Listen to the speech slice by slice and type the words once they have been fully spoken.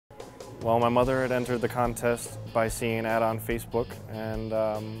Well, my mother had entered the contest by seeing an ad on Facebook and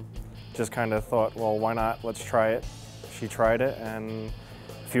just kind of thought, well, why not? Let's try it. She tried it, and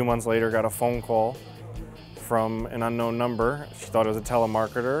a few months later got a phone call from an unknown number. She thought it was a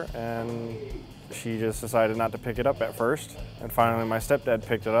telemarketer, and she just decided not to pick it up at first. And finally my stepdad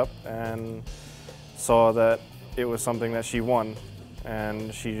picked it up and saw that it was something that she won.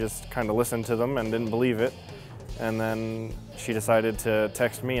 And she just kind of listened to them and didn't believe it. And then she decided to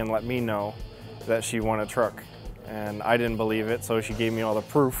text me and let me know that she won a truck. And I didn't believe it, so she gave me all the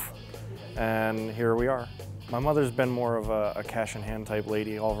proof, and here we are. My mother's been more of a cash in hand type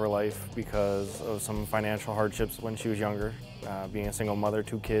lady all of her life because of some financial hardships when she was younger, being a single mother,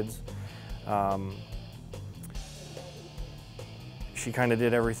 2 kids. She kind of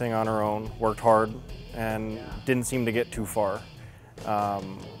did everything on her own, worked hard, and didn't seem to get too far.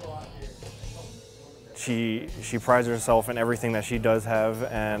 She prides herself in everything that she does have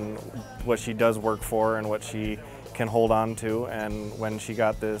and what she does work for and what she can hold on to. And when she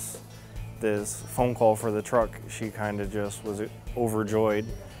got this phone call for the truck, she kind of just was overjoyed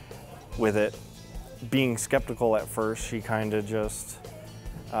with it. Being skeptical at first, she kind of just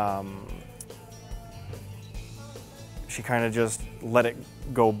let it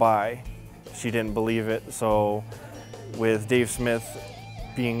go by. She didn't believe it. So with Dave Smith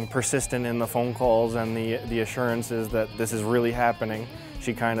being persistent in the phone calls and the assurances that this is really happening,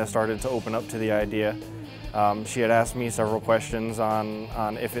 she kind of started to open up to the idea. She had asked me several questions on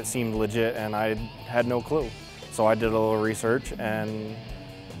if it seemed legit, and I had no clue. So I did a little research and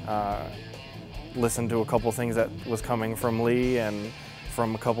listened to a couple things that was coming from Lee and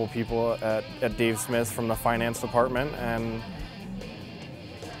from a couple people at Dave Smith from the finance department, and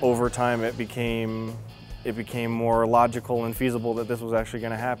over time it became more logical and feasible that this was actually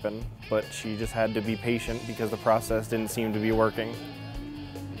going to happen, but she just had to be patient because the process didn't seem to be working.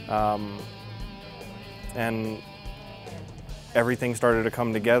 And everything started to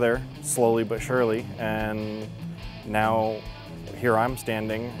come together slowly but surely, and now here I'm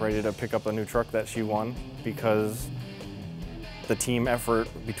standing ready to pick up a new truck that she won because the team effort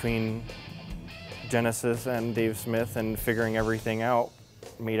between Genesis and Dave Smith and figuring everything out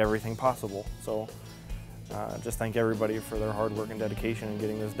made everything possible. So just thank everybody for their hard work and dedication in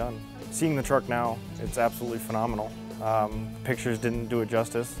getting this done. Seeing the truck now, it's absolutely phenomenal. Pictures didn't do it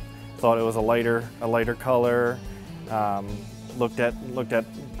justice. Thought it was a lighter color. Looked at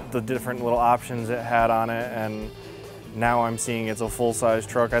the different little options it had on it, and now I'm seeing it's a full-size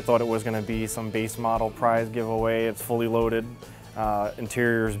truck. I thought it was going to be some base model prize giveaway. It's fully loaded.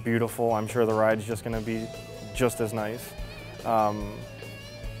 Interior is beautiful. I'm sure the ride's just going to be just as nice.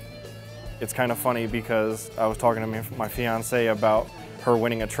 It's kind of funny because I was talking to my fiance about her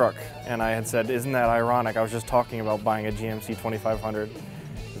winning a truck, and I had said, isn't that ironic? I was just talking about buying a GMC 2500.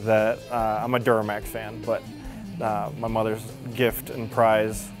 That I'm a Duramax fan, but my mother's gift and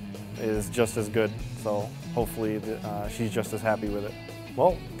prize is just as good, so hopefully she's just as happy with it.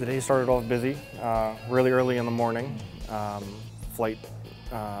 Well, the day started off busy, really early in the morning. Flight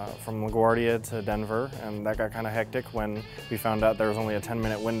from LaGuardia to Denver, and that got kind of hectic when we found out there was only a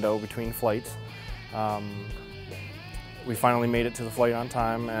 10-minute window between flights. We finally made it to the flight on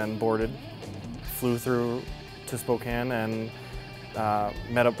time and boarded, flew through to Spokane, and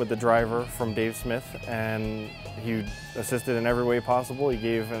met up with the driver from Dave Smith, and he assisted in every way possible. He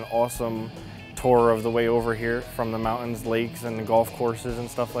gave an awesome tour of the way over here from the mountains, lakes, and the golf courses and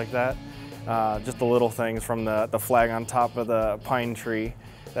stuff like that. Just the little things from the flag on top of the pine tree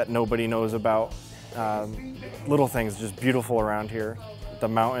that nobody knows about. Little things just beautiful around here. The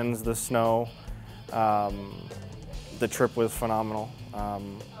mountains, the snow. The trip was phenomenal.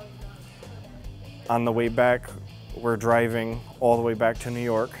 On the way back, we're driving all the way back to New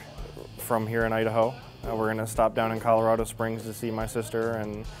York from here in Idaho. We're going to stop down in Colorado Springs to see my sister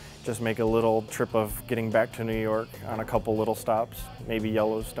and just make a little trip of getting back to New York on a couple little stops, maybe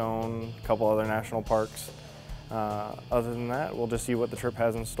Yellowstone, a couple other national parks. Other than that, we'll just see what the trip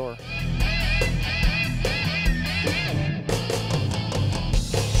has in store.